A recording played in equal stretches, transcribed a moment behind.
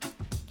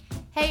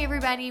Hey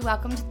everybody,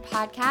 welcome to the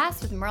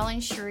podcast with Merle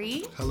and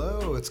Cherie.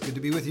 Hello, it's good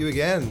to be with you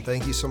again.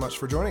 Thank you so much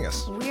for joining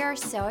us. We are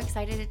so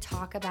excited to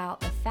talk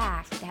about the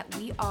fact that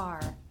we are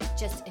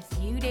just a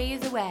few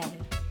days away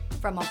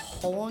from a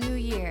whole new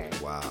year.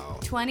 Wow.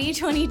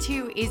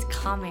 2022 is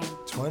coming.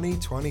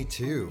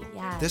 2022.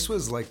 Yeah. This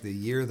was like the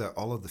year that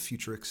all of the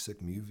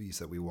futuristic movies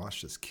that we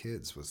watched as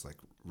kids was like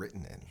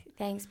written in.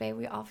 Thanks, babe.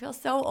 We all feel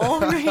so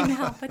old right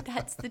now, but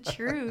that's the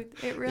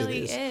truth. It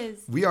really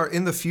is. We are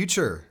in the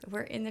future.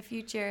 We're in the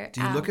future.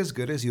 Do you look as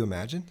good as you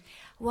imagined?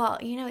 Well,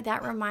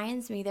 that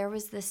reminds me, there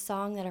was this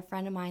song that a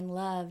friend of mine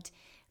loved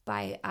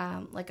by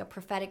like a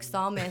prophetic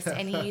psalmist,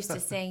 and he used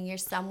to sing, "You're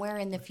somewhere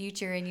in the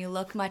future and you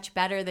look much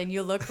better than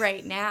you look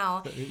right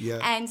now." Yeah.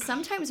 And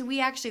sometimes we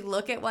actually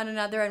look at one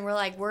another and we're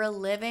like, we're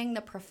living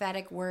the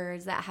prophetic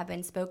words that have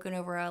been spoken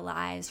over our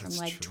lives from That's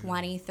like true.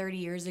 20, 30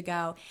 years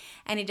ago,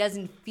 and it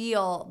doesn't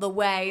feel the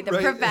way the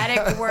Right.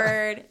 prophetic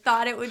word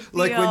thought it would feel.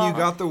 Like when you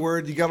got the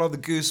word, you got all the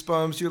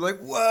goosebumps. You're like,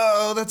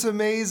 whoa, that's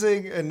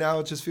amazing. And now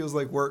it just feels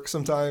like work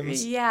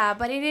sometimes. Yeah,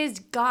 but it is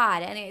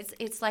God, and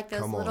it's like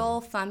those Come on.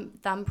 little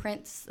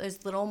thumbprints,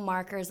 those little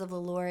markers of the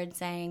Lord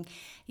saying,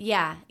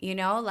 yeah,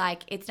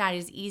 like it's not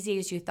as easy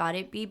as you thought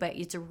it'd be, but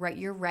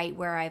you're right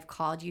where I've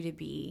called you to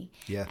be.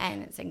 Yeah.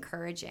 And it's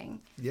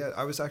encouraging. Yeah,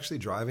 I was actually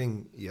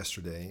driving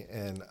yesterday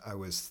and I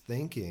was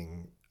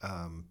thinking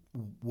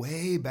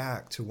way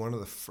back to one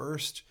of the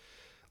first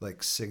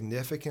like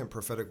significant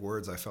prophetic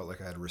words I felt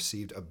like I had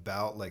received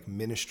about like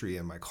ministry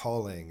and my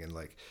calling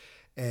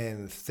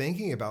and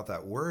thinking about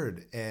that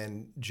word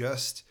and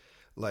just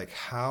like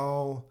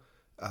how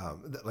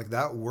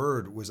that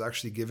word was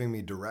actually giving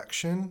me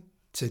direction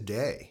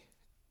today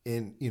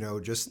in Wow.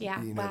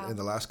 in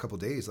the last couple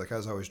of days, like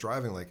as I was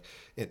driving,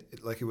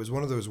 it was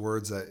one of those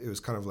words that it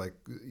was kind of like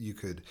you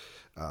could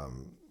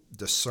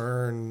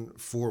discern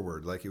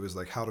forward, like it was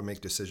like how to make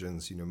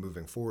decisions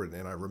moving forward.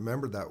 And I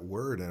remembered that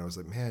word and I was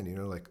like, man,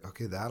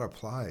 okay, that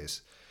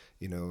applies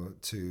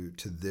to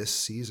this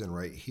season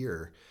right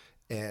here.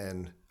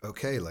 And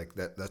okay, like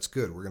that's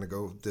good, we're going to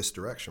go this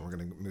direction, we're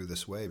going to move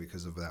this way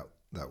because of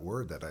that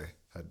word that I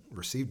had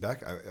received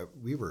back.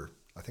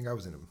 I think I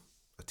was in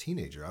a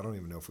teenager. I don't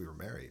even know if we were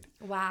married.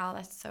 Wow,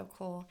 that's so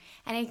cool.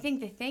 And I think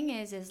the thing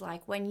is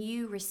like when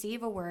you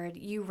receive a word,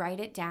 you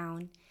write it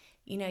down.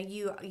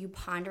 You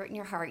ponder it in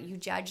your heart. You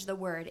judge the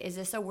word. Is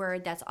this a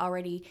word that's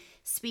already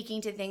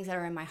speaking to things that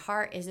are in my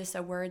heart? Is this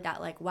a word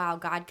that like, wow,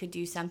 God could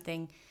do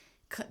something?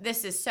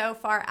 This is so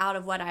far out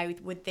of what I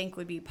would think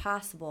would be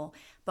possible.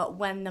 But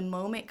when the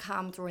moment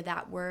comes where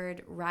that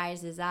word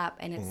rises up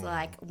and it's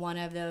like one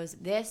of those,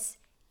 this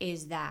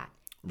is that.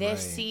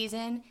 This Right.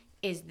 season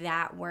is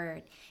that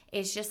word.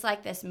 It's just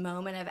like this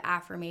moment of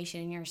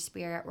affirmation in your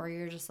spirit where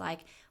you're just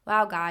like,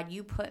 wow, God,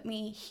 you put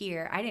me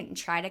here. I didn't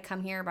try to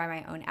come here by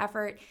my own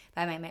effort,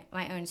 by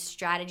my own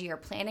strategy or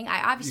planning.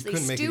 I obviously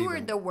couldn't make it steward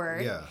even- the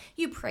word. Yeah.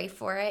 You pray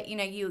for it.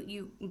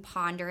 You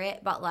ponder it.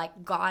 But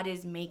like God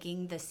is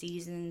making the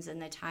seasons and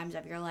the times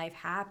of your life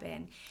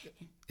happen.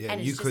 Yeah,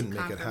 and it's you just couldn't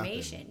make it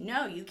confirmation. happen.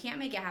 No, you can't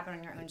make it happen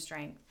on your own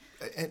strength.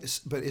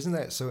 But isn't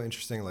that so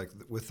interesting? Like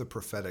with the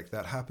prophetic,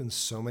 that happens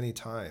so many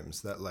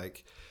times that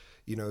like,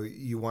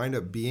 you wind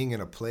up being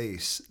in a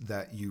place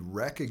that you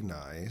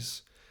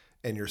recognize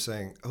and you're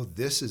saying, oh,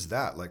 this is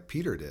that, like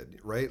Peter did,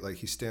 right? Like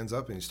he stands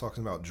up and he's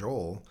talking about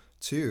Joel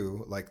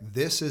too. Like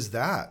this is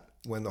that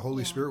when the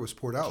Holy Spirit was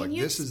poured out. Can Like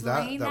you this is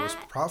that explain was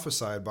that?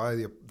 prophesied by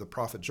the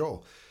prophet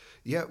Joel.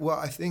 Yeah, well,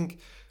 I think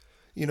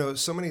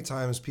so many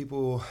times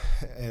people,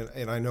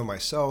 and I know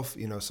myself,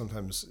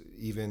 sometimes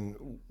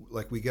even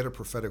like we get a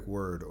prophetic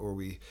word or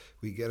we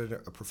get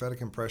a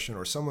prophetic impression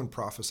or someone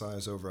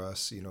prophesies over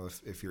us,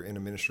 if you're in a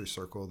ministry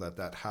circle,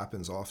 that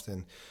happens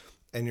often.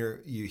 And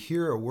you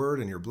hear a word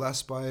and you're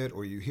blessed by it,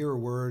 or you hear a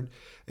word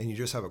and you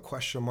just have a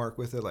question mark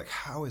with it. Like,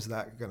 how is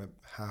that going to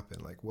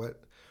happen? Like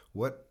what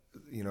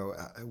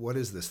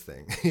is this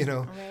thing,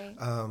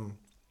 Right.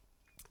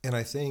 And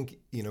I think,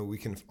 we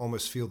can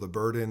almost feel the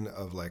burden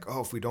of like,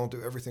 oh, if we don't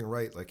do everything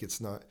right, like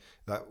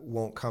that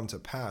won't come to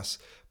pass.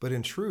 But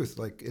in truth,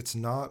 like it's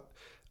not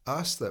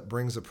us that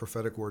brings a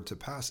prophetic word to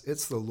pass.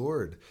 It's the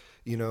Lord,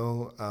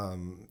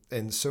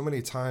 and so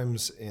many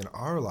times in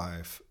our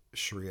life,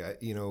 Cherie,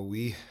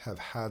 we have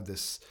had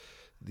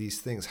these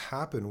things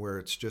happen where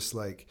it's just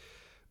like,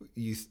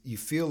 you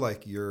feel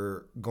like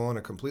you're going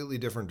a completely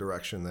different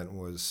direction than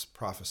was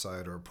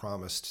prophesied or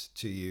promised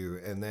to you.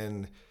 And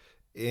then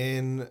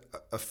in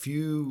a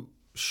few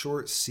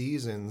short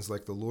seasons,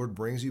 like the Lord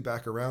brings you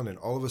back around and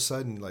all of a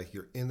sudden, like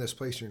you're in this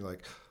place and you're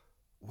like,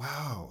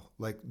 wow,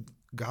 like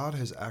God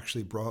has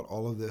actually brought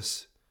all of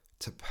this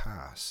to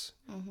pass.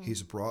 Mm-hmm.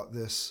 He's brought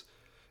this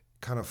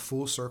kind of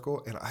full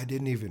circle and I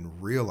didn't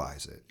even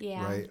realize it.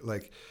 Yeah. Right.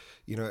 Like,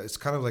 it's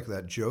kind of like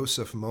that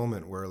Joseph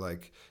moment where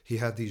like he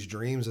had these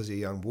dreams as a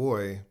young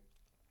boy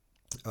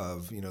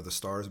of, the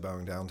stars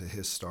bowing down to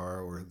his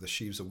star or the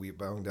sheaves of wheat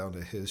bowing down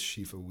to his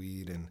sheaf of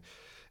wheat.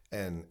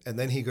 And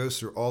then he goes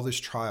through all this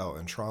trial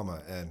and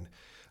trauma and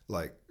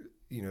like,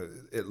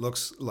 it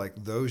looks like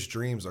those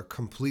dreams are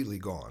completely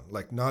gone,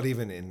 like not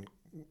even in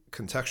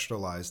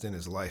contextualized in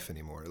his life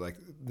anymore. Like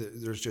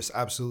there's just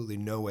absolutely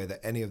no way that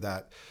any of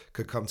that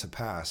could come to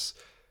pass.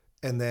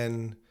 And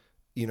then,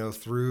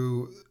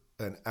 through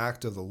an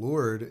act of the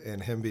Lord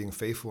and him being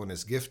faithful in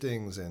his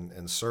giftings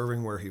and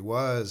serving where he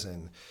was,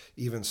 and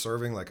even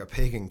serving like a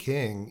pagan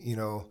king,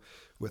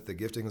 with the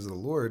giftings of the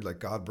Lord, like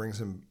God brings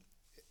him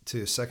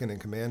to second in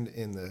command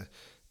in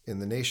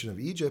the nation of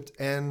Egypt.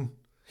 And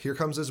here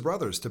comes his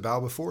brothers to bow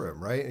before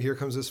him, right? Here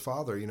comes his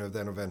father,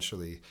 then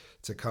eventually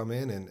to come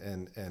in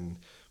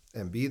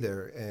and be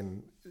there.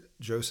 And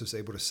Joseph's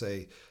able to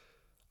say,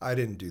 I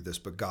didn't do this,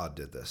 but God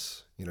did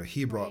this.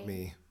 He brought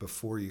me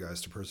before you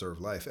guys to preserve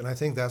life. And I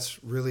think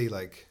that's really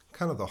like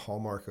kind of the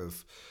hallmark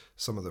of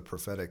some of the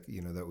prophetic,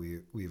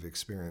 that we've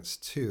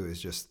experienced too,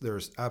 is just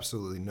there's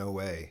absolutely no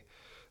way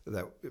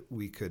that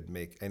we could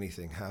make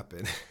anything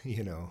happen,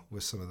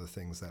 with some of the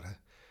things that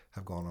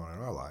have gone on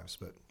in our lives.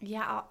 But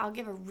yeah, I'll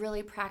give a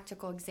really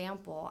practical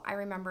example. I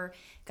remember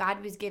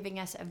God was giving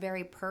us a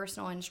very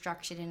personal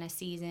instruction in a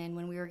season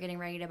when we were getting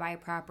ready to buy a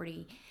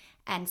property,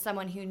 and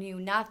someone who knew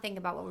nothing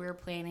about what we were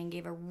planning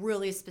gave a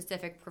really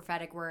specific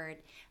prophetic word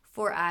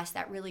for us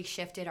that really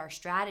shifted our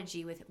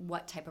strategy with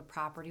what type of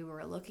property we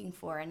were looking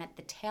for. And at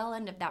the tail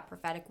end of that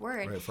prophetic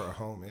word, right, for our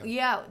home,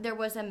 there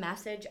was a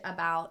message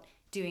about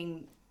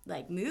doing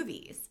like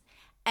movies.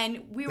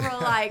 And we were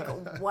like,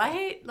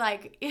 what?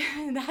 Like,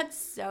 that's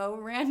so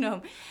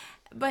random.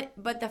 But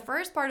the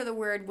first part of the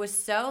word was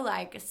so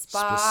like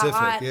spot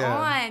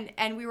on.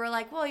 And we were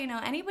like, well,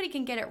 anybody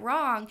can get it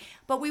wrong.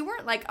 But we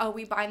weren't like, oh,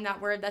 we bind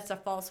that word, that's a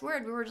false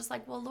word. We were just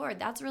like, well, Lord,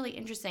 that's really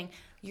interesting.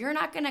 You're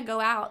not going to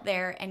go out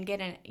there and get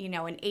an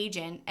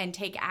agent and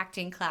take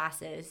acting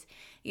classes,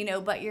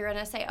 but you're going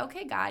to say,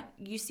 okay, God,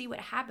 you see what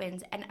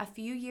happens. And a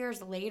few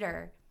years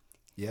later,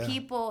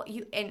 people,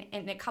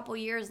 and a couple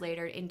years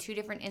later, in two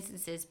different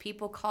instances,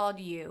 people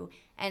called you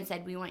and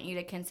said, we want you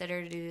to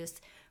consider to do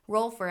this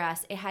role for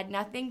us. It had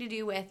nothing to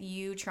do with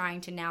you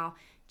trying to now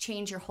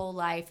change your whole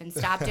life and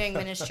stop doing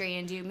ministry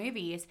and do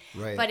movies.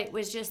 Right. But it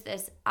was just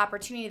this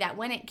opportunity that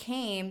when it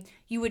came,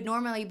 you would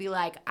normally be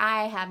like,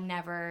 I have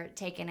never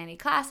taken any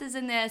classes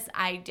in this.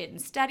 I didn't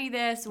study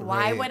this.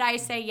 Why would I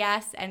say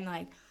yes? And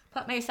like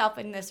put myself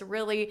in this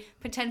really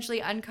potentially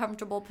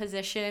uncomfortable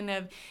position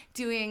of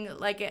doing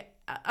like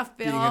a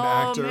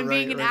film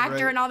being an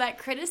actor and all that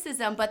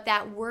criticism. But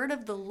that word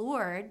of the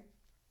Lord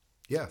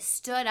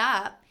stood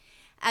up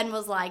and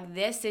was like,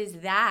 this is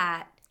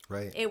that.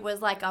 Right. It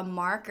was like a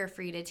marker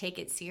for you to take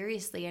it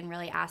seriously and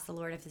really ask the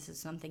Lord if this is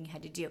something you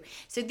had to do.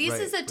 So this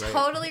is a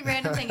totally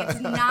random thing. It's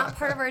not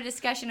part of our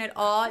discussion at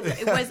all.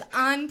 It was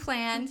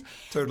unplanned.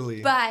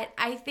 Totally. But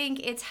I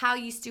think it's how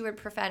you steward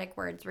prophetic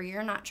words, where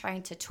you're not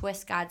trying to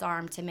twist God's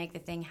arm to make the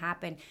thing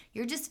happen.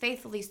 You're just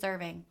faithfully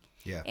serving.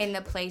 In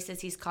the places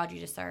he's called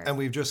you to serve. And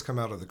we've just come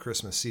out of the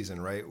Christmas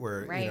season, right?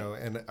 Where,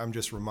 and I'm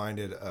just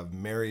reminded of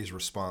Mary's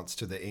response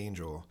to the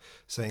angel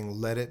saying,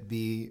 let it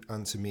be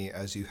unto me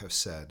as you have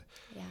said.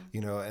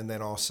 And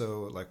then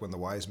also like when the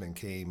wise men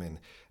came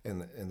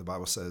and the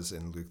Bible says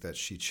in Luke that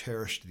she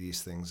cherished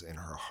these things in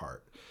her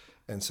heart.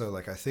 And so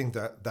like, I think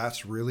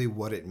that's really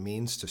what it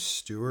means to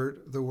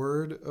steward the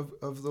word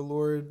of the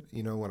Lord.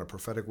 When a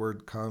prophetic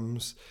word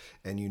comes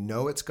and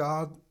it's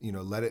God,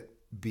 let it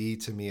be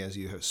to me as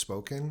you have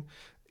spoken.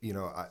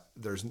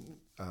 There's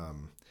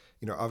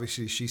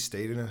obviously she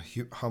stayed in a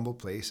humble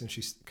place and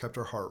she kept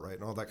her heart right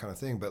and all that kind of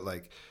thing. But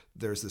like,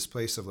 there's this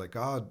place of like,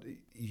 God,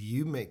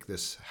 you make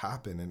this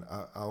happen, and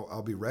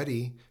I'll be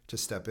ready to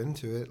step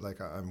into it. Like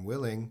I'm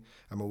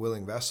a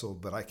willing vessel,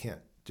 but I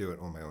can't do it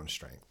on my own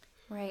strength.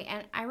 Right.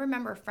 And I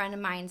remember a friend of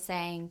mine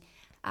saying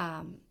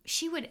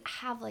she would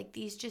have like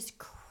these just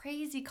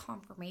crazy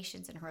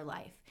confirmations in her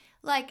life.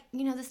 Like,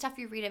 the stuff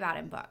you read about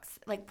in books,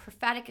 like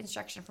prophetic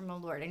instruction from the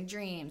Lord and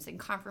dreams and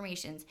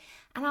confirmations.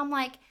 And I'm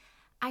like,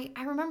 I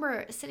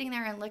remember sitting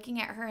there and looking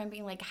at her and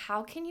being like,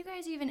 how can you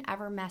guys even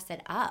ever mess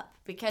it up?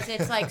 Because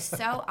it's like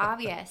so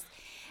obvious.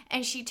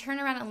 And she turned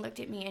around and looked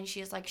at me and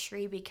she was like,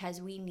 Sheree, because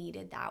we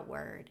needed that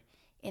word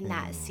in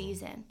that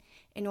season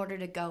in order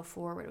to go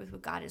forward with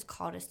what God has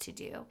called us to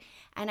do.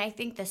 And I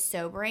think the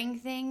sobering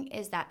thing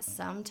is that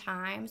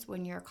sometimes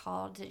when you're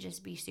called to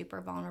just be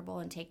super vulnerable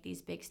and take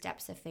these big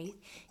steps of faith,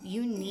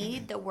 you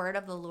need the word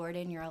of the Lord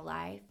in your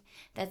life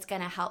that's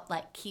going to help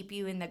like keep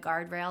you in the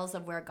guardrails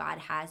of where God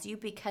has you,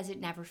 because it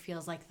never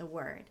feels like the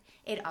word.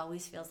 It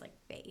always feels like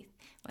faith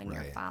when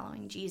you're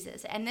following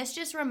Jesus. And this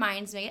just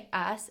reminds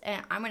us,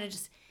 and I'm going to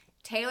just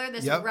tailor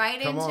this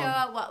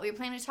into what we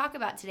plan to talk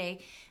about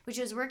today, which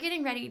is we're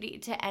getting ready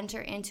to enter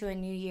into a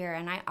new year.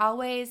 And I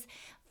always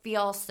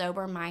feel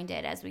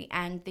sober-minded as we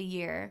end the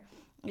year,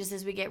 just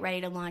as we get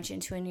ready to launch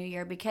into a new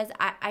year, because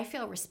I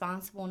feel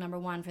responsible, number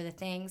one, for the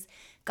things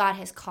God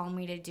has called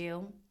me to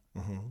do,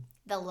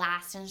 the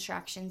last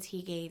instructions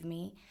he gave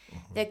me,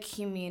 the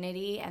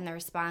community and the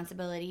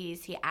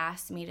responsibilities he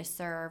asked me to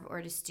serve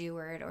or to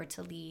steward or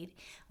to lead,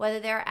 whether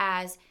they're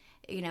as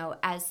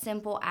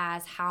simple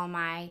as how am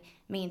I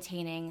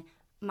maintaining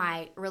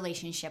my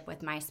relationship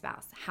with my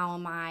spouse? How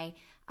am I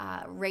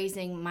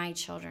raising my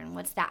children?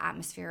 What's that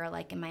atmosphere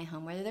like in my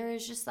home? Whether there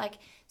is just like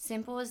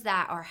simple as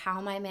that, or how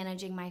am I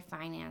managing my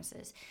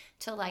finances,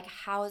 to like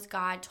how has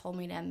God told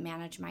me to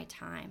manage my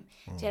time?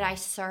 Did I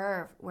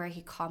serve where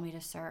he called me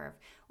to serve?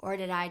 Or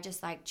did I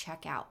just like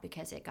check out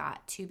because it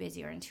got too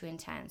busy or too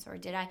intense? Or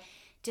did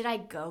I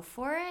go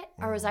for it?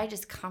 Or was I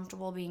just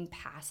comfortable being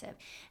passive?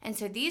 And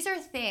so these are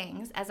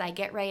things, as I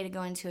get ready to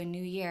go into a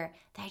new year,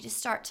 that I just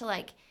start to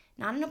like,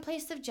 not in a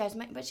place of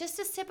judgment, but just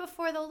to sit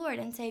before the Lord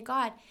and say,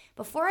 God,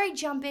 before I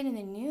jump into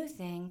the new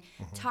thing,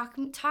 talk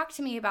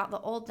to me about the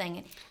old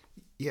thing.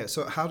 Yeah.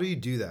 So how do you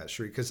do that,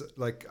 Sheree? Because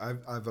like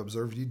I've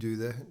observed you do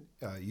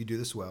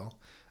this well,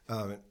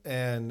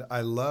 and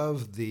I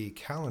love the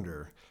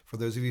calendar. For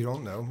those of you who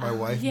don't know, my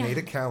wife made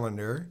a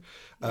calendar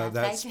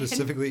that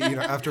specifically,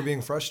 after being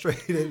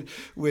frustrated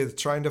with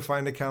trying to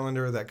find a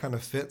calendar that kind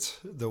of fits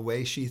the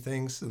way she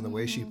thinks and the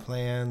way she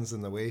plans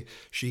and the way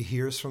she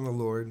hears from the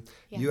Lord,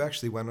 you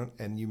actually went on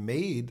and you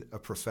made a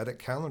prophetic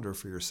calendar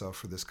for yourself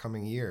for this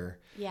coming year.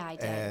 Yeah, I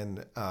did.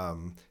 And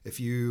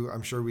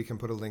I'm sure we can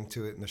put a link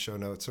to it in the show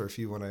notes, or if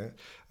you want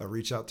to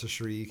reach out to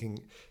Sheree, you can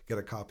get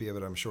a copy of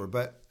it, I'm sure.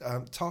 But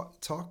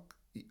talk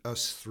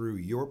us through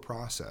your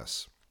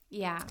process.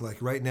 Yeah.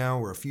 Like right now,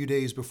 we're a few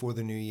days before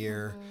the new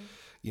year.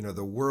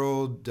 The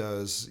world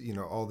does,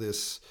 all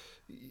this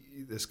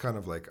kind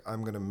of like,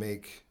 I'm going to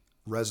make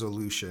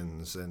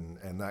resolutions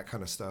and that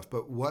kind of stuff.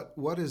 But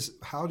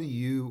how do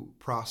you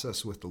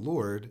process with the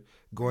Lord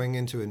going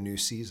into a new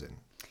season?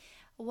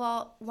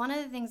 Well, one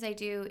of the things I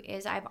do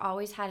is I've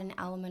always had an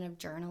element of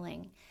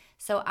journaling.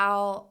 So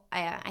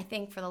I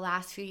think for the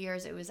last few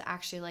years, it was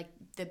actually like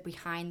the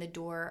behind the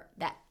door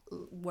that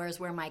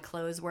where my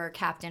clothes were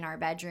kept in our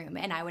bedroom.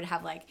 And I would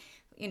have like,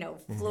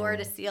 floor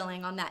to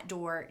ceiling on that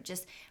door,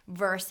 just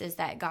verses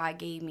that God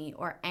gave me,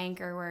 or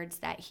anchor words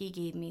that he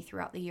gave me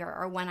throughout the year.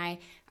 Or when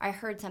I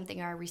heard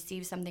something or I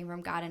received something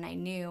from God and I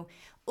knew,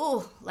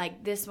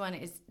 like this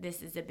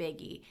is a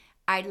biggie.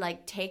 I'd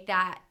like take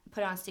that,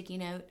 put it on a sticky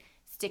note,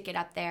 stick it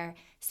up there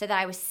so that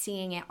I was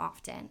seeing it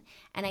often.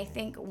 And I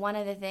think one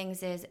of the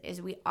things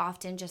is we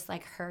often just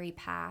like hurry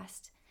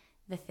past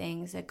the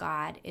things that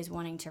God is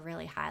wanting to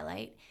really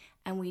highlight,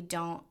 and we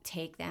don't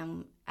take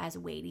them as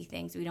weighty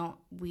things.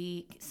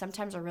 We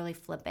sometimes are really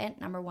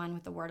flippant, number one,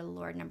 with the word of the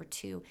Lord, number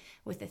two,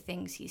 with the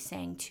things he's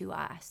saying to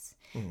us,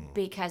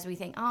 because we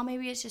think,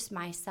 maybe it's just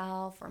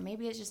myself, or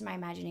maybe it's just my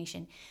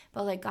imagination.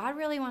 But like, God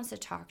really wants to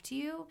talk to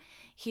you.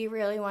 He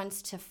really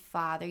wants to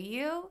father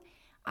you.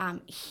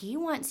 He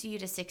wants you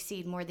to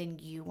succeed more than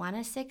you want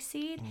to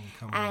succeed.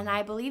 And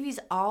I believe he's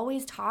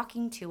always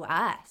talking to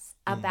us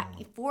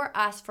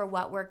for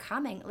what we're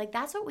coming. Like,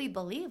 that's what we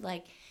believe.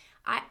 Like,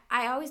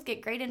 I always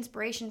get great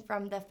inspiration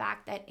from the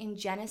fact that in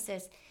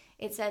Genesis,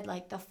 it said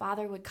like the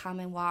Father would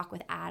come and walk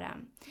with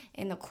Adam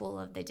in the cool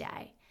of the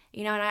day.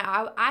 And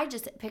I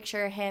just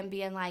picture him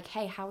being like,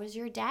 hey, how was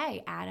your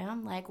day,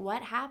 Adam? Like,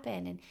 what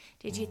happened? And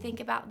did you think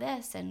about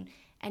this? And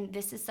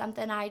this is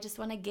something I just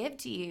want to give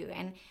to you.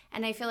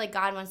 And I feel like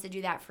God wants to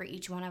do that for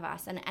each one of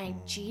us. And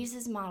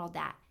Jesus modeled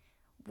that.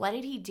 What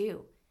did he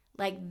do?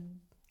 Like,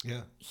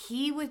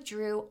 he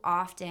withdrew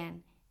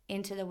often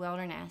into the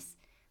wilderness,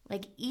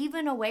 like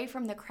even away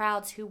from the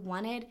crowds who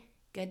wanted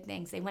good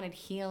things. They wanted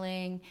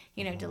healing,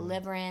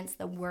 deliverance,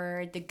 the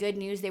word, the good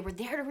news. They were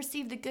there to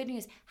receive the good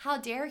news. How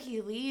dare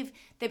he leave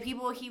the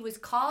people he was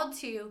called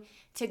to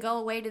go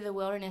away to the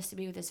wilderness to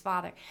be with his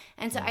Father?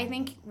 And so I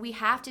think we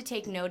have to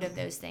take note of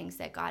those things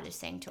that God is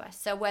saying to us.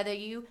 So whether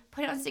you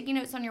put it on sticky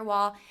notes on your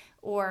wall,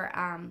 or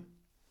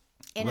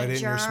in a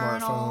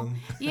journal,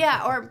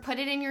 or put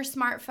it in your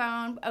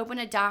smartphone, open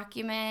a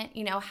document,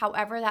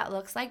 however that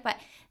looks like, but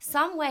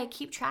some way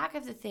keep track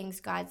of the things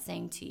God's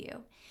saying to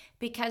you,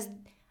 because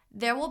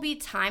there will be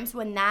times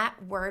when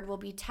that word will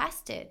be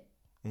tested.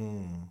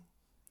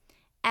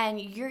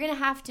 And you're going to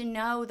have to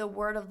know the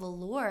word of the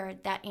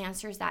Lord that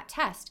answers that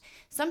test.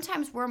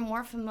 Sometimes we're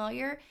more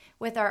familiar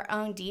with our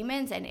own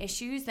demons and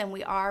issues than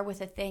we are with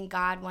the thing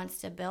God wants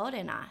to build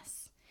in us.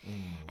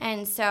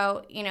 And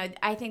so,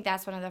 I think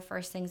that's one of the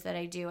first things that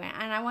I do.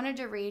 And I wanted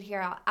to read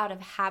here out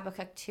of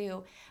Habakkuk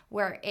 2,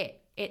 where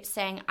it's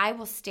saying, I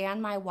will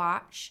stand my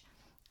watch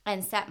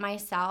and set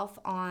myself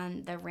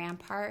on the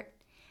rampart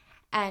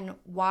and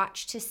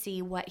watch to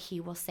see what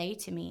he will say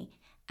to me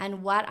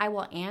and what I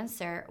will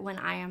answer when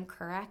I am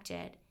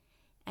corrected.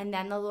 And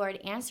then the Lord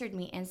answered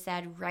me and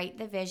said, write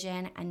the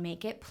vision and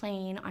make it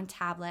plain on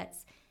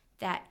tablets,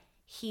 that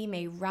he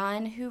may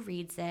run who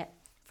reads it.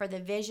 For the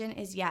vision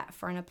is yet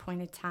for an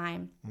appointed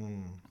time.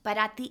 But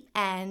at the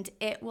end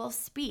it will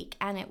speak,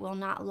 and it will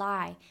not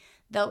lie.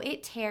 Though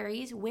it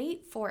tarries,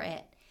 wait for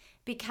it,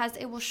 because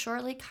it will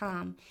surely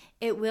come.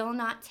 It will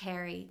not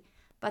tarry.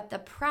 But the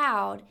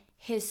proud,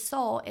 his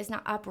soul is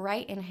not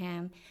upright in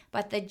him,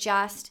 but the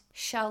just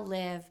shall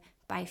live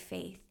by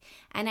faith.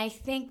 And I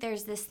think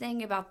there's this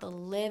thing about the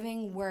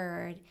living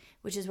word,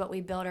 which is what we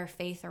build our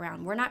faith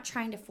around. We're not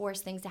trying to force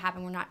things to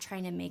happen. We're not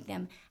trying to make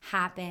them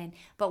happen,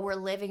 but we're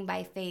living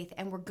by faith,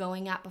 and we're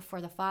going up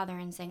before the Father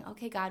and saying,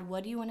 okay, God,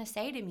 what do you want to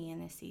say to me in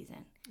this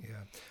season?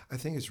 Yeah, I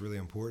think it's really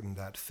important,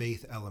 that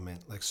faith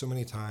element. Like so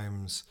many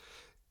times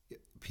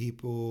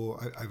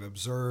people I've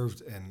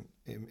observed and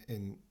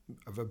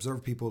I've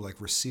observed people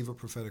like receive a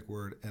prophetic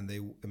word and they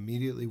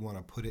immediately want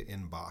to put it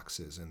in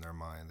boxes in their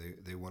mind.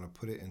 They want to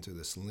put it into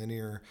this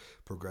linear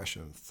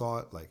progression of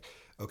thought, like,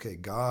 okay,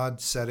 God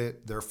said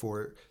it,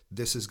 therefore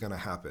this is going to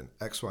happen,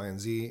 X, Y,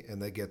 and Z,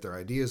 and they get their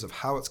ideas of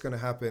how it's going to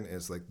happen.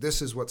 It's like,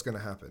 this is what's going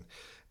to happen.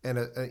 And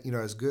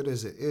as good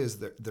as it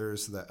is,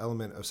 there's the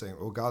element of saying,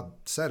 oh, God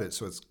said it,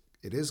 so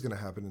it is going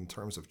to happen in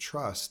terms of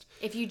trust.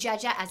 If you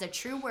judge it as a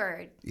true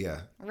word.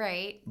 Yeah.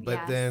 Right.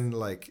 But then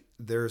like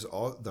there's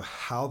all the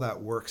how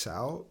that works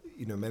out,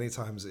 many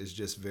times is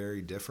just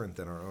very different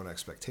than our own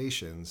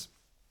expectations.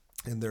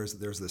 And there's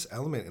this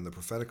element in the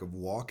prophetic of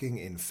walking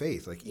in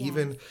faith. Like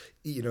even,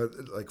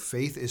 like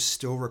faith is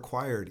still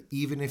required,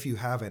 even if you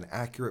have an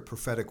accurate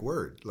prophetic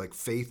word, like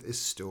faith is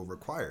still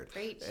required.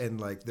 Great.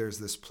 And like there's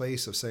this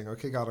place of saying,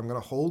 okay, God, I'm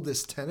going to hold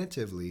this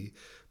tentatively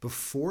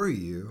before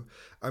you.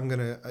 I'm going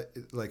to,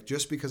 like,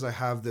 just because I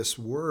have this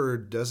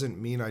word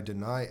doesn't mean I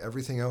deny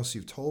everything else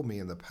you've told me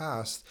in the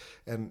past.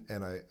 And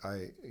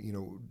I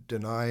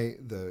deny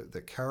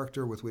the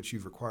character with which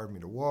you've required me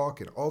to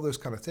walk and all those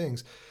kind of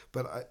things.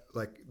 But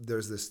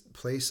there's this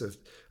place of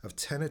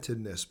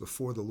tentativeness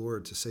before the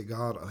Lord to say,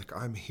 God, like,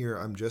 I'm here.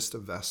 I'm just a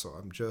vessel.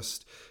 I'm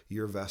just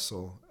your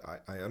vessel.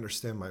 I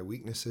understand my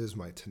weaknesses,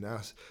 my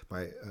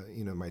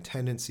my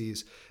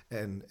tendencies,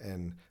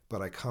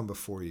 but I come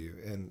before you.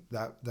 And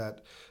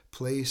that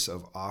place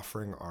of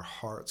offering our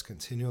hearts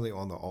continually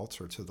on the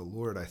altar to the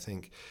Lord, I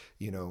think,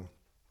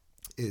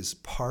 is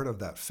part of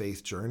that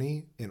faith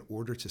journey in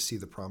order to see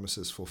the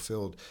promises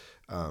fulfilled.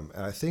 And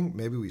I think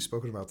maybe we've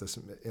spoken about this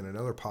in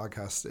another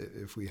podcast.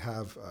 If we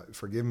have,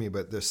 forgive me,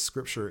 but this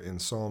scripture in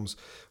Psalms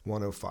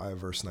 105,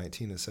 verse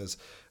 19, it says,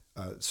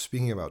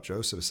 speaking about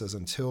Joseph, it says,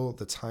 until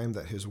the time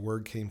that his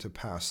word came to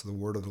pass, the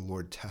word of the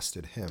Lord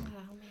tested him.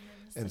 Oh, man,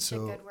 and such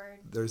so a good word.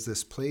 There's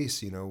this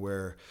place,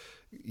 where,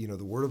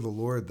 the word of the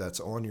Lord that's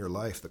on your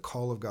life, the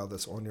call of God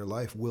that's on your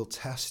life will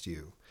test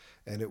you,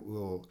 and it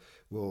will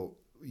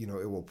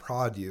it will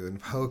prod you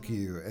and poke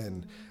you,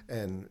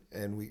 and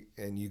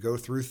you go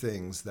through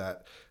things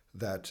that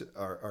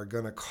are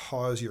going to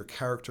cause your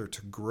character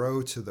to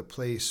grow to the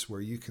place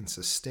where you can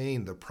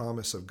sustain the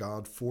promise of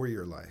God for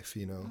your life,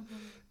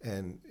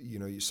 and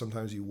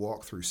sometimes you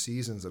walk through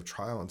seasons of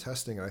trial and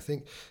testing. And I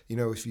think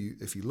if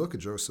you look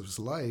at Joseph's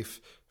life,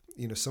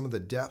 some of the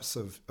depths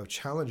of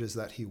challenges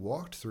that he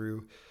walked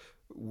through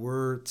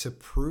were to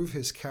prove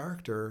his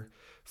character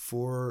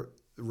for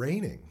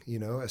reigning,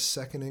 as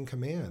second in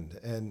command,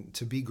 and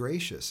to be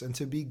gracious and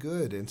to be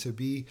good and to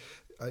be,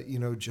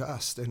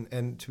 just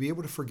and to be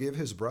able to forgive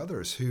his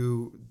brothers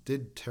who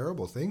did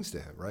terrible things to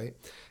him, right?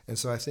 And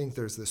so I think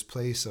there's this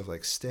place of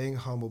like staying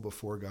humble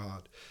before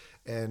God.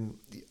 And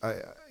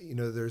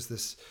there's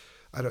this,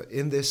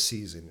 in this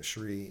season,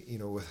 Sheree,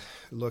 with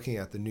looking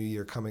at the new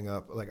year coming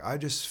up, like I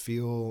just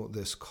feel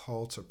this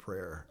call to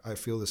prayer. I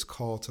feel this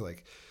call to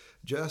like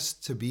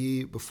just to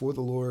be before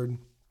the Lord,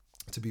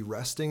 to be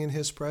resting in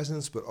his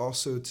presence, but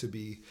also to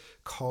be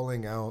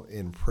calling out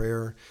in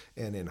prayer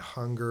and in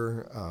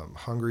hunger,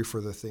 hungry for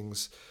the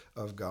things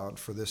of God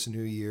for this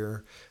new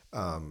year.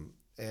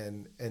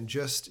 And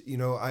just,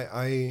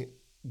 I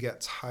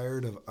get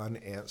tired of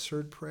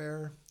unanswered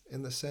prayer,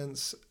 in the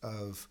sense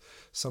of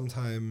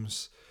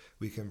sometimes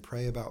we can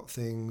pray about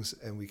things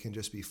and we can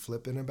just be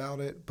flippant about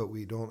it, but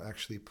we don't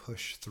actually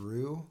push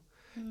through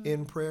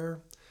in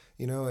prayer.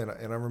 And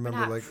I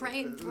remember like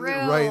praying through.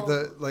 Right,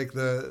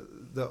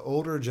 the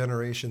older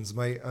generations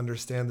might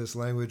understand this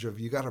language of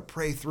you got to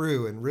pray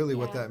through, and really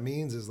what that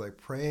means is like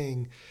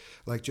praying,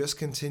 like just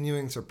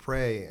continuing to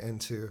pray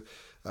and to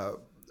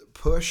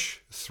push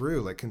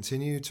through, like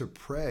continue to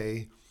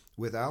pray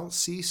without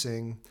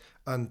ceasing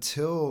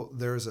until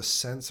there's a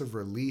sense of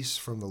release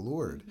from the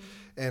Lord.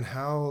 And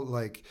how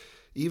like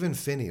even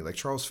Finney, like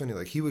Charles Finney,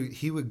 like he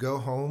would go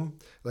home,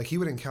 like he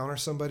would encounter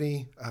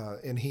somebody,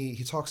 and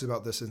he talks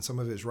about this in some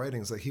of his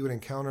writings. Like he would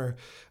encounter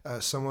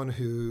someone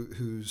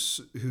who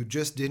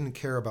just didn't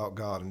care about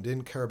God and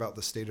didn't care about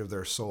the state of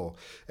their soul,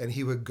 and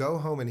he would go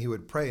home and he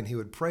would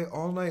pray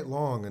all night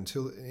long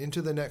until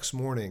into the next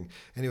morning,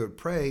 and he would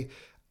pray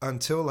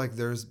until like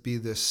there's be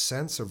this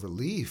sense of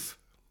relief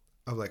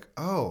of like,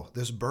 oh,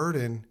 this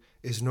burden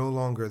is no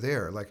longer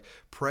there. Like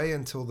pray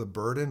until the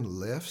burden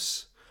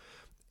lifts.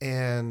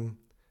 And,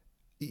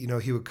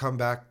 he would come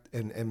back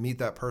and meet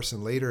that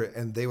person later,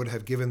 and they would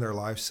have given their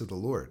lives to the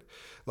Lord.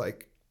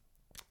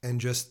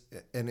 And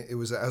it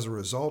was as a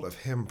result of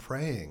him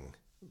praying,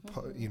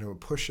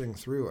 pushing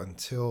through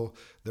until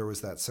there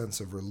was that sense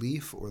of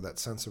relief or that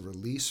sense of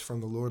release from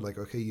the Lord. Like,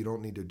 okay, you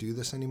don't need to do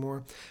this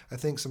anymore. I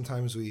think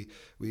sometimes we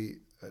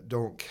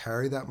don't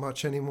carry that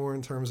much anymore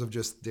in terms of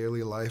just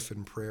daily life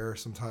and prayer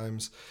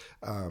sometimes.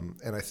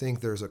 And I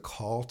think there's a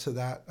call to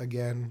that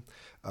again,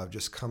 of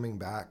just coming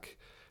back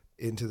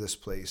into this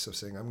place of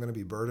saying, I'm going to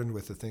be burdened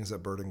with the things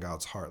that burden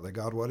God's heart. Like,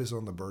 God, what is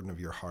on the burden of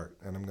your heart?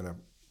 And I'm going to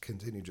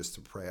continue just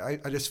to pray.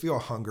 I just feel a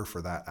hunger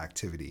for that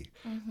activity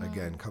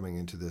again, coming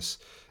into this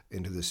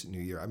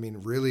new year. I mean,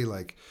 really,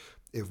 like,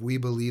 if we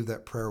believe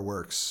that prayer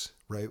works,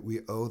 right, we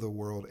owe the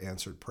world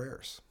answered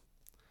prayers.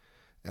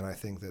 And I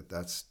think that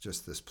that's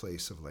just this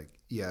place of like,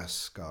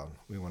 yes, God,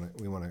 we want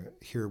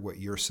to hear what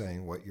you're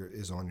saying, what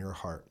is on your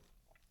heart,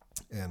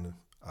 and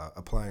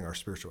applying our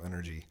spiritual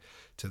energy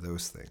to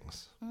those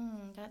things.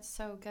 That's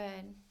so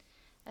good.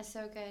 That's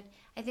so good.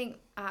 I think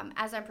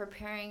as I'm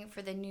preparing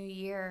for the new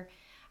year,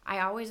 I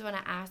always want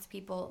to ask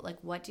people, like,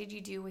 what did you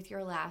do with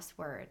your last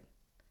word?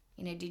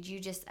 You know, did you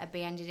just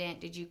abandon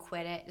it? Did you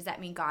quit it? Does that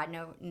mean God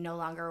no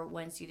longer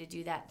wants you to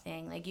do that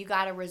thing? Like, you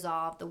got to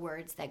resolve the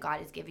words that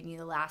God has given you,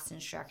 the last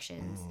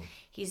instructions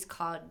he's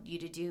called you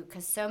to do.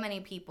 Because so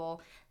many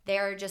people,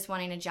 they're just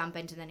wanting to jump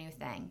into the new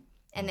thing.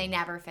 And they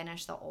never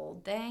finish the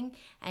old thing.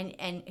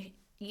 And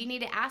you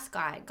need to ask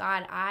God,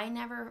 I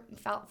never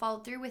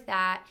followed through with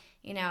that.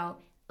 You know,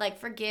 like,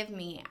 forgive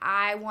me.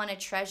 I want to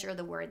treasure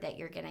the word that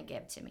you're going to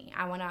give to me.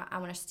 I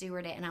want to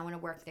steward it, and I want to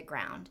work the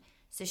ground.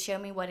 So show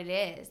me what it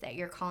is that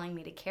you're calling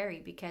me to carry,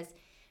 because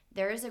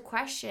there is a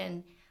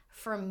question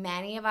for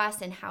many of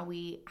us in how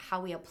we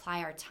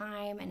apply our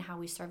time and how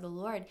we serve the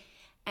Lord.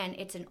 And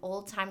it's an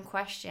old time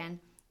question.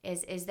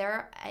 Is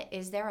there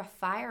a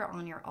fire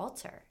on your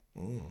altar?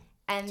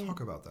 And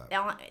talk about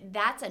that.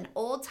 That's an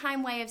old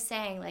time way of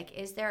saying, like,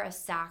 is there a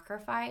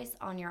sacrifice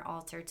on your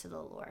altar to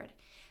the Lord?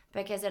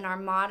 Because in our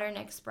modern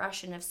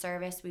expression of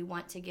service, we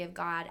want to give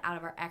God out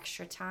of our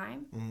extra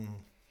time.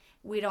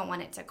 We don't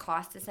want it to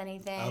cost us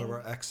anything. Out of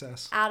our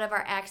excess. Out of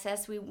our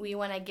excess. We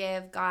want to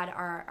give God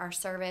our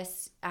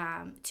service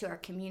to our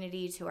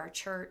community, to our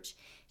church,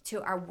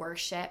 to our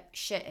worship.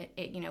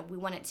 We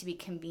want it to be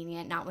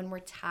convenient, not when we're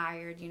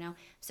tired,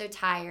 so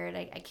tired,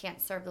 I can't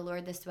serve the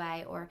Lord this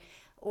way, or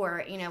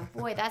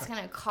boy, that's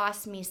going to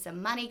cost me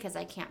some money because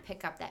I can't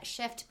pick up that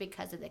shift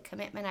because of the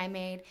commitment I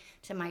made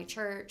to my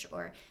church,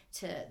 or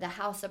to the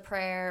house of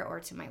prayer,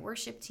 or to my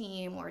worship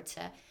team, or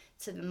to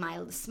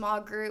my small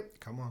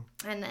group. Come on.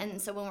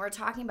 And so when we're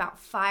talking about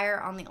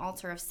fire on the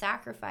altar of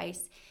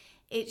sacrifice,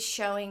 it's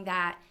showing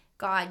that,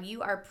 God,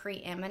 you are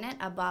preeminent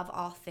above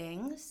all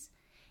things.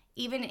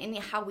 Even in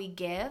how we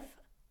give,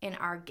 in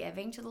our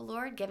giving to the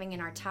Lord, giving in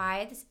our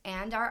tithes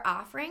and our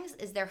offerings,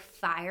 is there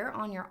fire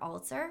on your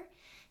altar?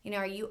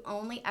 Are you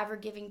only ever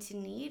giving to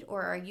need,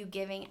 or are you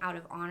giving out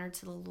of honor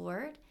to the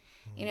Lord?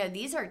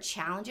 These are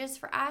challenges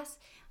for us.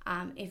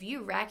 If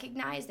you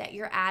recognize that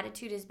your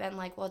attitude has been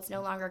like, well, it's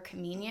no longer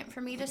convenient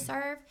for me to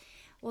serve,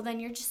 well,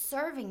 then you're just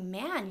serving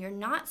man. You're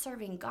not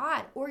serving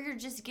God, or you're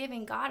just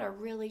giving God a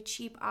really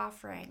cheap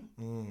offering.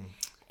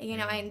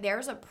 And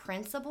there's a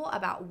principle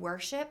about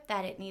worship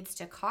that it needs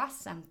to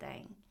cost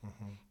something.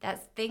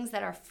 That things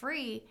that are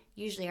free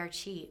usually are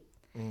cheap.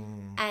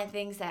 And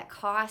things that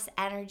cost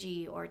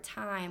energy or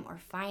time or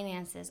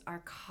finances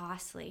are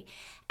costly.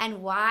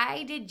 And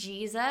why did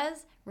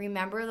Jesus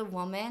remember the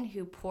woman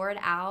who poured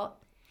out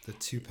the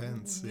 2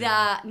 pence?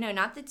 No,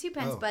 not the 2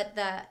 pence, but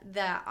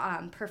the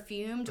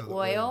perfumed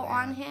oil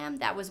on him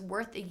that was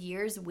worth a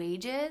year's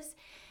wages?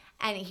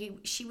 And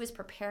she was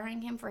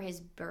preparing him for his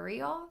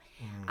burial.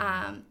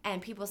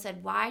 And people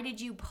said, why did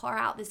you pour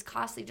out this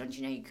costly? Don't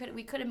you know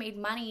we could have made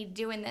money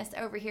doing this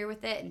over here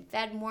with it and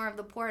fed more of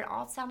the poor? It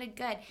all sounded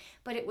good.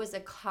 But it was a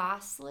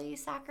costly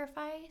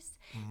sacrifice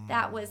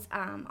that was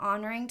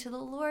honoring to the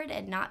Lord,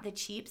 and not the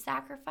cheap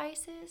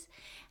sacrifices.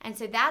 And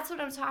so that's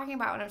what I'm talking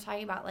about when I'm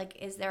talking about, like,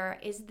 is there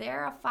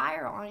a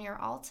fire on your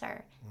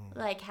altar?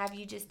 Like, have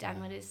you just done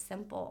what is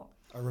simple?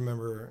 I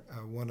remember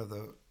one of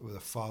the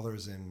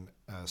fathers in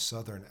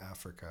southern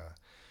Africa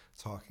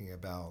talking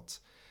about,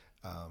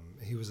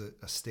 he was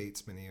a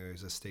statesman, he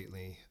was a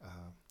stately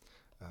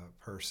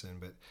person,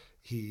 but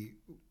he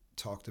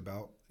talked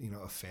about,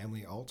 a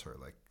family altar,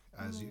 like,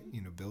 as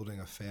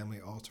building a family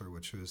altar,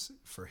 which was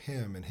for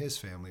him and his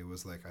family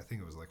was like, I think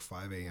it was like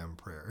 5 a.m.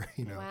 prayer,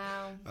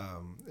 Wow.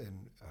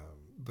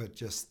 But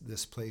just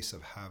this place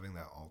of having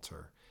that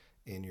altar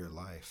in your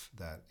life,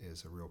 that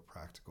is a real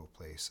practical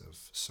place of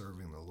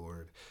serving the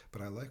Lord.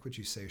 But I like what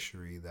you say,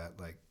 Cherie, that,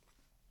 like,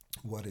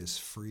 what is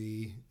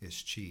free is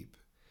cheap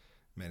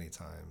many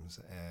times,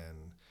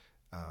 and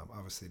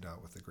obviously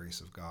not with the grace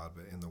of God,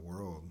 but in the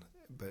world.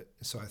 But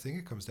so I think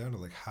it comes down to,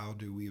 like, how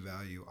do we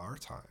value our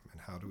time,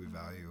 and how do we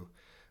value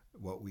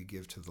what we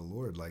give to the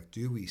Lord? Like,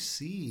 do we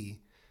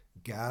see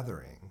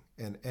gathering,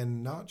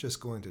 and not just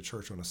going to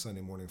church on a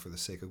Sunday morning for the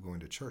sake of going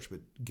to church, but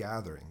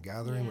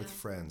gathering with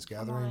friends,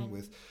 gathering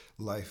with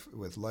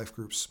life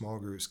groups, small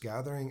groups,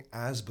 gathering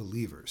as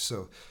believers.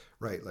 So,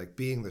 right, like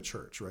being the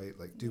church, right?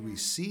 Like, do we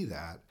see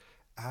that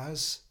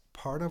as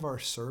part of our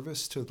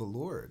service to the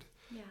Lord?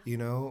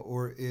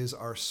 Or is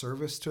our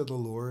service to the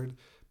Lord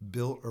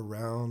built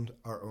around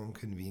our own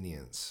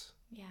convenience?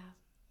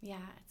 Yeah,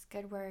 it's a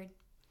good word.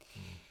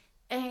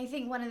 And I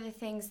think one of the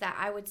things that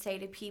I would say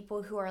to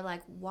people who are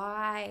like,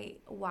 why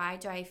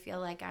do I feel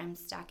like I'm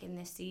stuck in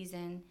this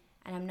season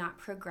and I'm not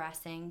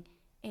progressing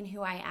in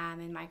who I am,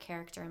 in my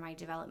character, and my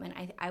development?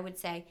 I would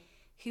say,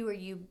 who are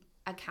you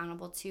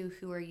accountable to?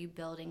 Who are you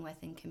building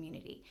with in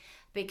community?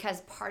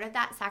 Because part of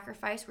that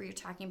sacrifice where you're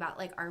talking about,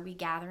 like, are we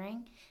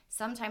gathering?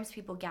 Sometimes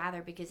people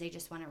gather because they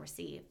just want to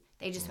receive.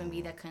 They just want to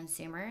be the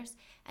consumers,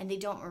 and they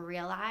don't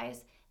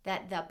realize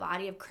that the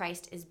body of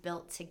Christ is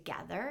built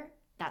together.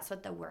 That's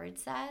what the word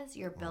says.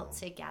 You're built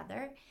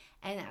together.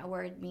 And that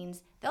word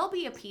means there'll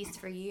be a piece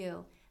for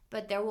you,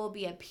 but there will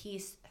be a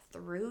piece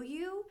through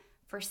you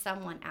for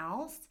someone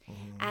else.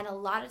 And a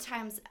lot of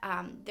times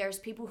there's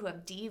people who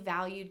have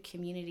devalued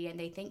community, and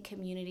they think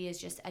community is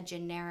just a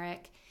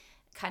generic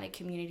kind of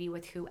community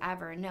with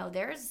whoever. No,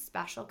 there's a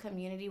special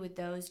community with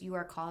those you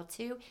are called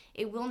to.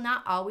 It will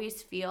not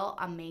always feel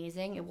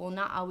amazing. It will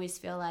not always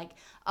feel like,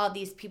 oh,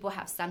 these people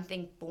have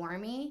something for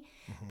me.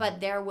 But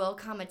there will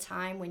come a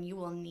time when you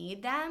will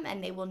need them,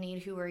 and they will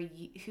need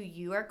who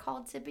you are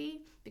called to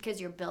be, because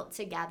you're built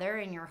together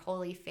in your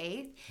holy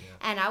faith.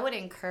 And I would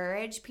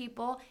encourage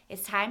people,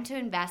 it's time to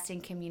invest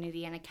in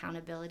community and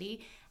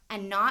accountability,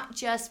 and not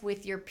just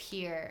with your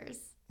peers.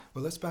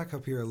 Well, let's back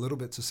up here a little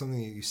bit to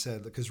something that you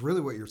said, because really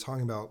what you're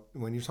talking about,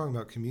 when you're talking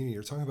about community,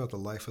 you're talking about the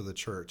life of the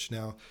church.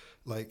 Now,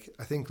 like,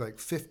 I think like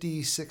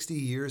 50, 60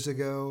 years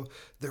ago,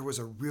 there was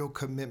a real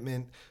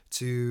commitment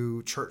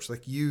to church.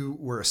 Like, you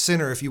were a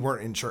sinner if you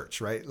weren't in church,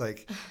 right?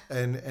 Like,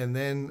 and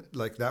then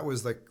like that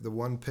was like the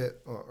one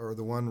pit or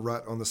the one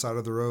rut on the side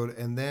of the road.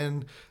 And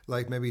then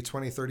like maybe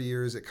 20, 30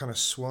 years, it kind of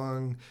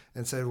swung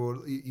and said,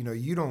 well, you know,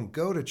 you don't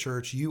go to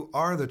church, you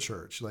are the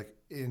church. Like,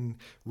 in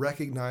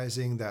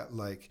recognizing that,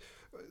 like,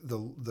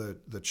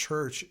 the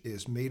church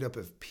is made up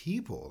of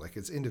people, like,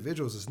 it's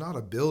individuals. It's not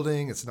a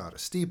building, it's not a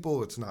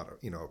steeple, it's not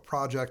a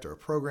project or a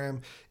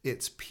program.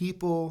 It's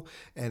people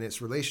and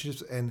it's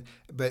relationships.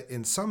 But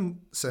in some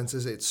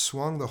senses, it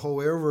swung the whole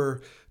way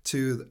over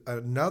to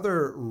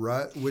another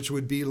rut, which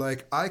would be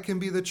like, I can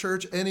be the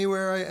church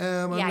anywhere I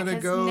am. I'm going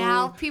to go.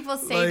 Now people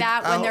say like,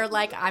 that when they're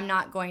like, I'm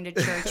not going to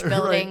church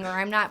building, right. Or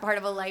I'm not part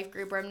of a life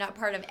group, or I'm not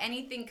part of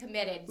anything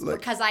committed, like,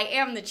 because I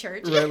am the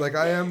church. Right, like,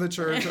 I am the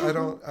church. I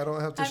don't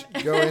have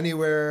to go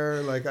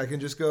anywhere. Like, I can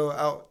just go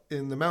out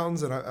in the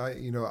mountains, and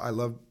I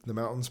love the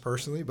mountains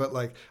personally, but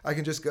like, I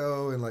can just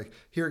go and like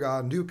hear God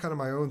and do kind of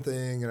my own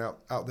thing and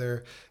out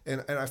there.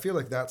 And I feel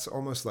like that's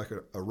almost like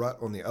a rut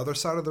on the other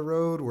side of the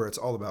road, where it's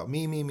all about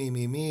me,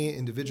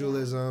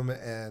 individualism.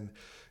 Yeah. And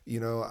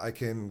I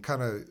can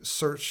kind of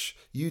search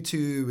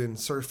YouTube and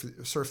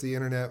surf the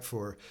internet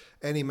for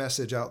any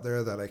message out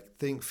there that I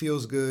think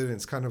feels good. And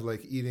it's kind of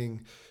like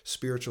eating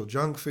spiritual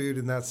junk food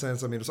in that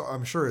sense. I mean,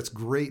 I'm sure it's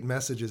great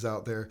messages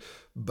out there,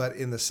 but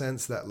in the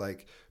sense that,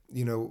 like,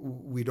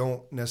 we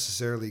don't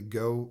necessarily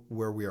go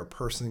where we are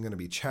personally going to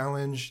be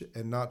challenged,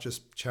 and not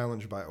just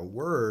challenged by a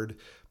word,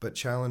 but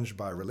challenged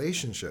by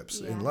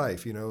relationships in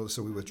life,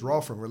 so we withdraw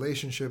from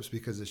relationships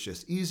because it's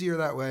just easier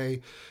that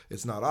way.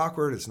 It's not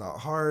awkward. It's not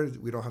hard.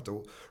 We don't have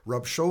to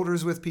rub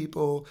shoulders with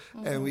people,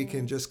 and we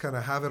can just kind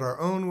of have it our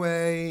own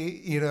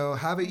way,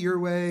 have it your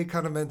way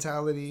kind of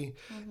mentality.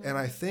 And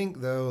I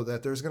think, though,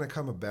 that there's going to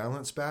come a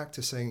balance back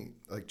to saying,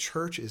 like,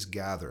 church is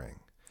gathering.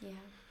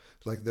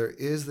 Like, there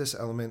is this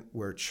element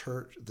where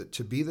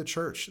to be the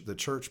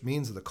church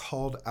means the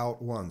called out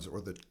ones,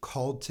 or the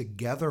called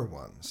together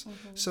ones.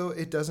 So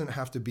it doesn't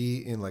have to be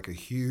in like a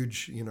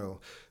huge,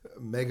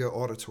 mega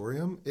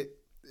auditorium. It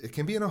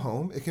can be in a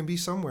home, it can be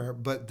somewhere,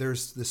 but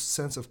there's this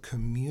sense of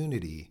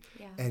community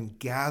and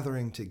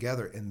gathering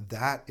together. And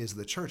that is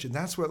the church. And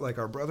that's what, like,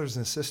 our brothers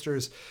and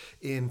sisters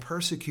in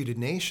persecuted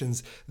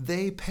nations,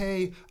 they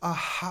pay a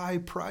high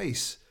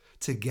price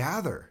to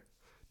gather,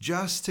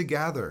 just to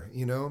gather,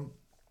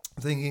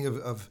 Thinking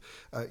of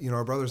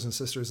our brothers and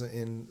sisters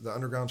in the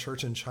underground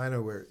church in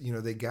China, where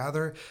they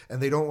gather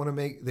and they don't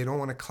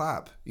want to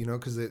clap,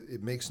 because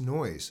it makes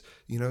noise,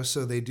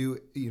 so they do,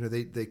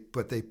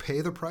 but they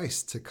pay the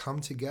price to come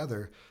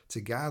together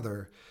to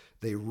gather.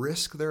 They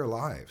risk their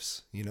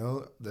lives.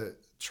 The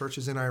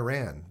churches in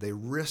Iran, they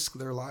risk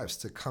their lives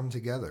to come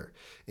together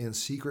in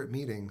secret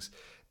meetings,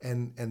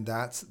 and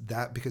that's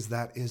because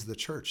that is the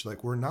church.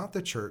 Like, we're not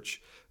the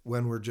church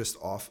when we're just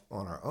off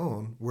on our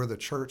own. We're the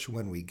church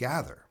when we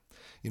gather.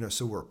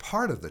 So we're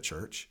part of the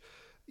church,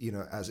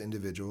 as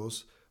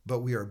individuals,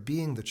 but we are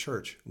being the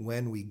church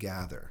when we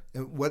gather.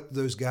 And what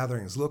those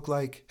gatherings look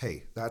like,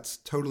 hey, that's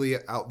totally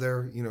out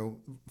there,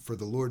 for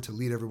the Lord to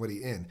lead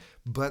everybody in.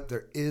 But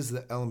there is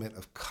the element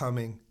of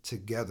coming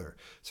together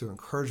to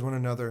encourage one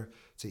another,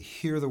 to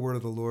hear the word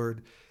of the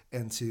Lord,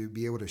 and to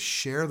be able to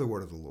share the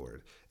word of the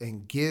Lord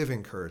and give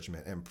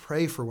encouragement and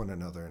pray for one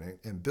another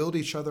and build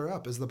each other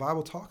up, as the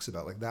Bible talks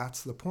about. Like,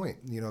 that's the point,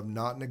 of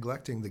not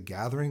neglecting the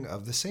gathering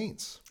of the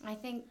saints. I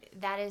think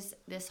that is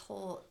this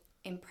whole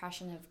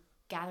impression of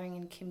gathering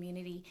in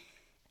community,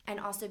 and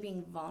also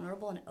being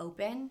vulnerable and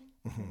open,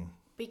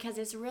 because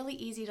it's really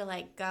easy to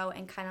like go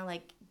and kind of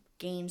like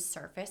gain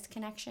surface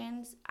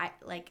connections. I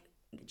like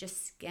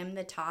just skim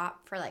the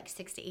top for like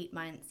 6 to 8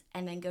 months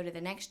and then go to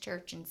the next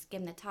church and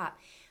skim the top.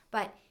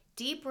 But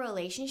deep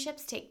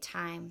relationships take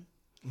time.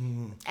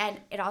 And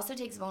it also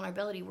takes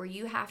vulnerability where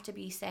you have to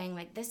be saying,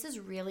 like, this is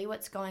really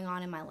what's going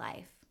on in my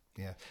life.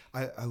 Yeah,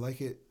 I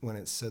like it when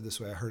it's said this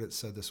way. I heard it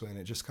said this way, and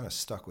it just kind of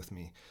stuck with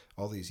me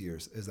all these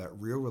years, is that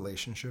real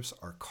relationships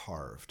are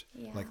carved.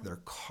 Yeah. Like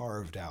they're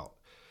carved out.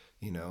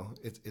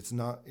 It's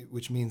not,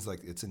 which means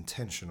like it's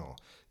intentional.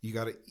 You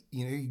got to,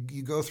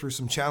 you go through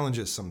some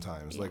challenges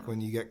sometimes. Yeah. Like when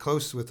you get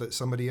close with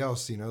somebody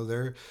else,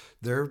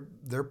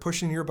 they're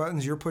pushing your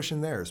buttons, you're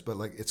pushing theirs, but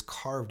like it's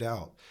carved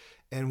out.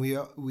 And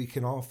we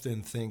can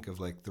often think of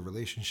like the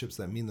relationships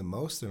that mean the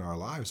most in our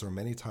lives are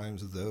many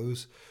times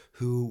those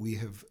who we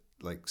have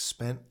like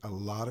spent a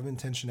lot of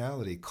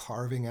intentionality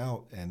carving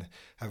out and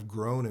have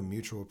grown in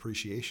mutual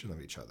appreciation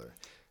of each other.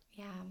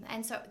 Yeah.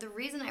 And so the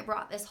reason I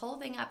brought this whole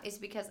thing up is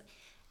because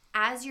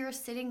as you're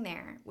sitting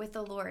there with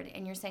the Lord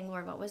and you're saying,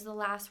 Lord, what was the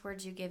last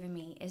words you given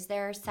me? Is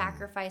there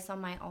sacrifice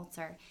on my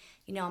altar?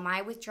 Am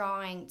I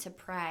withdrawing to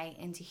pray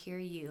and to hear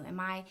you? Am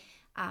I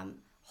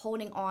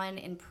holding on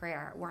in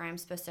prayer where I'm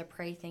supposed to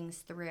pray things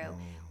through?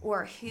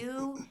 Or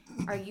who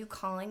are you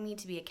calling me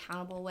to be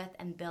accountable with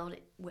and build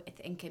with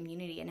in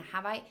community? And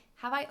have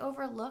I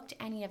overlooked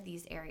any of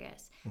these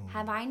areas?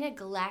 Have I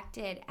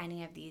neglected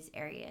any of these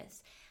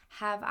areas?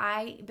 Have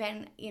I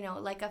been,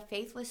 like a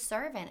faithless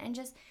servant? And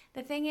just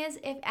the thing is,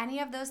 if any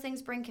of those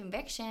things bring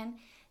conviction,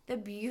 the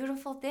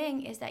beautiful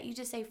thing is that you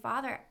just say,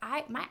 Father,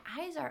 my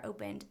eyes are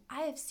opened.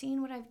 I have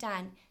seen what I've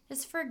done.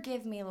 Just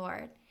forgive me,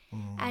 Lord.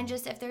 And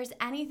just if there's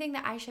anything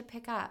that I should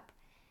pick up,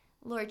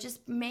 Lord,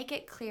 just make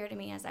it clear to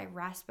me as I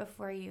rest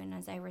before you and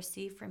as I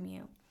receive from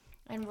you.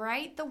 And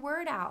write the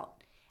word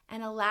out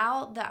and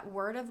allow that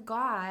word of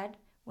God,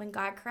 when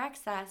God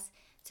corrects us,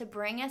 to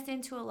bring us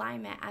into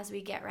alignment as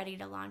we get ready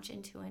to launch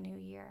into a new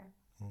year.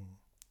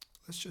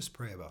 Let's just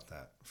pray about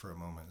that for a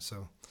moment.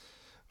 So,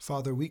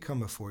 Father, we come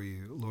before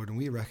you, Lord, and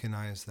we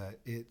recognize that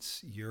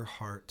it's your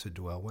heart to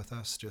dwell with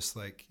us, just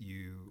like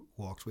you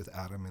walked with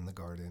Adam in the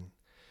garden.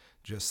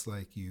 Just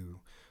like you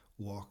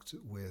walked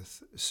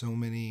with so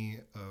many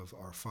of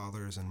our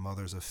fathers and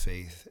mothers of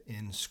faith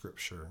in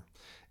Scripture,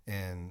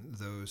 and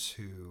those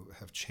who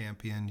have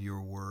championed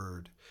your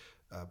word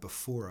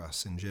before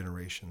us and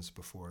generations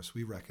before us.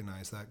 We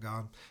recognize that,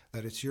 God,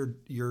 that it's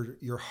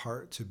your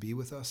heart to be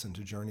with us and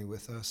to journey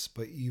with us,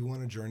 but you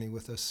want to journey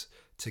with us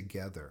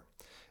together.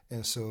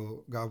 And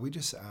so, God, we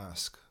just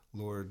ask,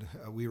 Lord,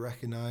 we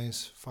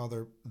recognize,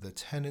 Father, the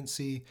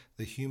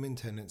human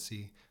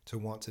tendency to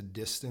want to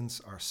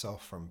distance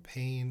ourselves from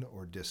pain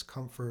or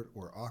discomfort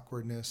or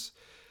awkwardness.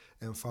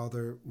 And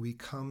Father, we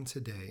come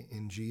today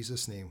in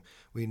Jesus' name.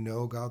 We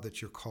know, God,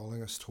 that you're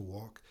calling us to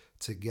walk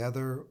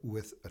together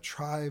with a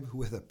tribe,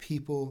 with a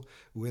people,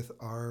 with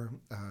our,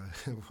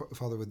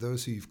 Father, with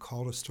those who you've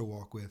called us to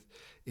walk with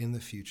in the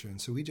future.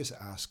 And so we just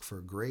ask for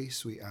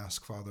grace. We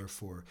ask, Father,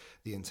 for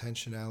the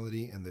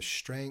intentionality and the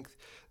strength,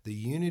 the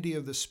unity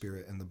of the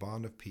Spirit and the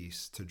bond of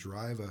peace to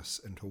drive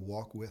us and to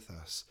walk with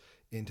us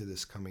into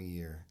this coming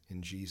year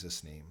in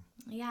Jesus' name.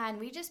 Yeah, and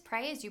we just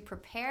pray as you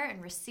prepare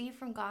and receive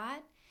from God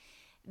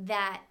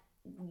that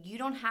you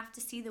don't have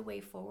to see the way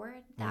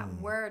forward. That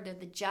word of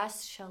the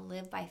just shall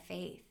live by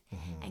faith.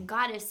 And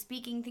God is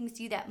speaking things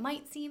to you that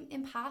might seem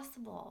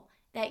impossible,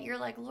 that you're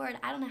like, Lord,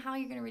 I don't know how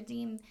you're going to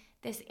redeem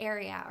this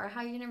area, or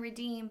how you're going to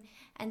redeem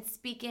and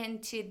speak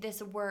into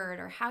this word,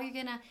 or how you're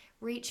going to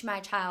reach my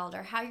child,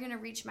 or how you're going to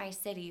reach my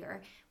city,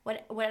 or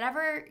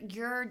whatever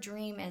your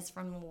dream is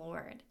from the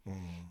Lord.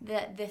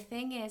 The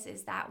thing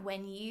is that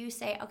when you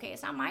say, okay,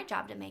 it's not my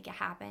job to make it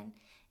happen.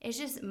 It's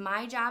just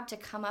my job to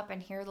come up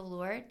and hear the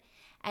Lord,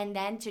 and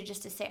then to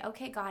say,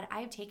 okay, God,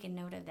 I have taken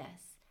note of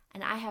this,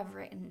 and I have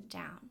written it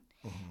down.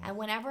 And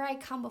whenever I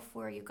come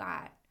before you,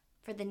 God,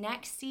 for the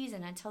next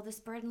season until this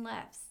burden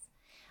lifts,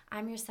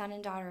 I'm your son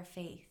and daughter of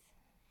faith.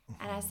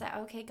 And I say,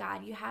 okay,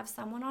 God, you have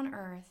someone on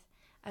earth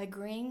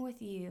agreeing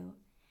with you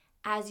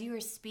as you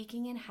are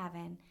speaking in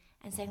heaven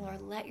and saying, Lord,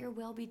 let your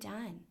will be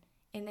done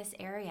in this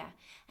area.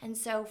 And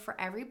so for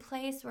every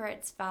place where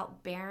it's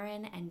felt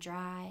barren and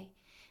dry,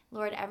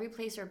 Lord, every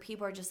place where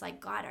people are just like,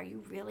 God, are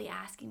you really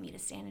asking me to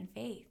stand in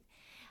faith?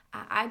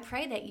 I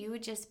pray that you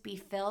would just be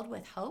filled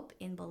with hope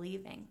in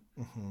believing,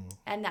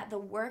 and that the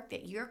work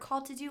that you're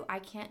called to do, I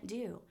can't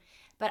do.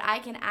 But I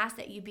can ask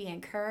that you be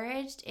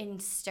encouraged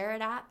and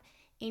stirred up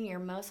in your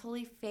most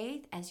holy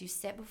faith as you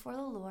sit before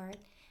the Lord,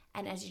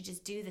 and as you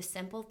just do the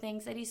simple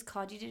things that he's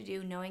called you to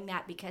do, knowing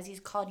that because he's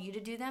called you to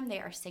do them, they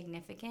are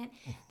significant,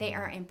 they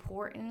are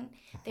important,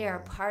 they are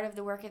a part of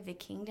the work of the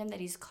kingdom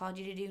that he's called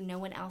you to do. No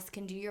one else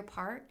can do your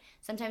part.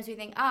 Sometimes we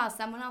think,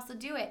 someone else will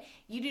do it.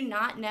 You do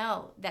not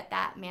know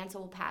that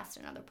mantle will pass to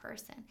another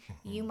person.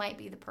 You might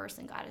be the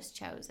person God has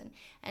chosen.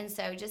 And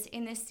so just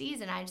in this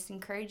season, I just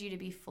encourage you to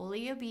be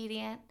fully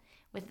obedient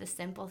with the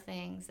simple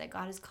things that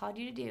God has called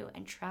you to do,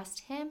 and trust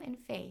him in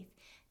faith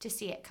to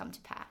see it come to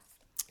pass.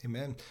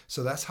 Amen.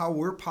 So that's how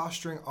we're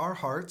posturing our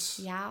hearts.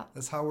 Yeah.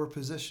 That's how we're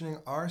positioning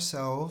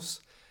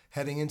ourselves.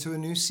 heading into a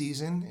new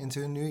season,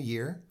 into a new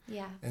year.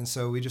 Yeah. And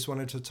so we just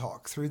wanted to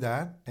talk through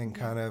that and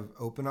kind of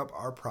open up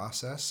our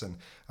process. And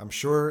I'm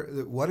sure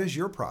that what is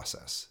your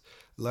process?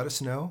 Let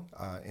us know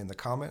in the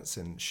comments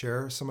and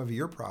share some of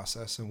your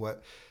process and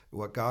what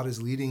God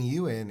is leading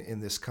you in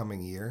this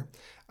coming year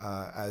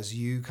as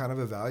you kind of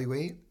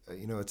evaluate.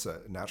 It's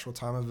a natural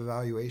time of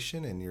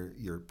evaluation, and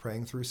you're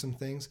praying through some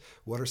things.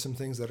 What are some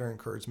things that are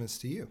encouragements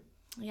to you?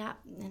 Yeah.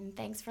 And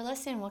thanks for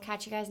listening. We'll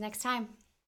catch you guys next time.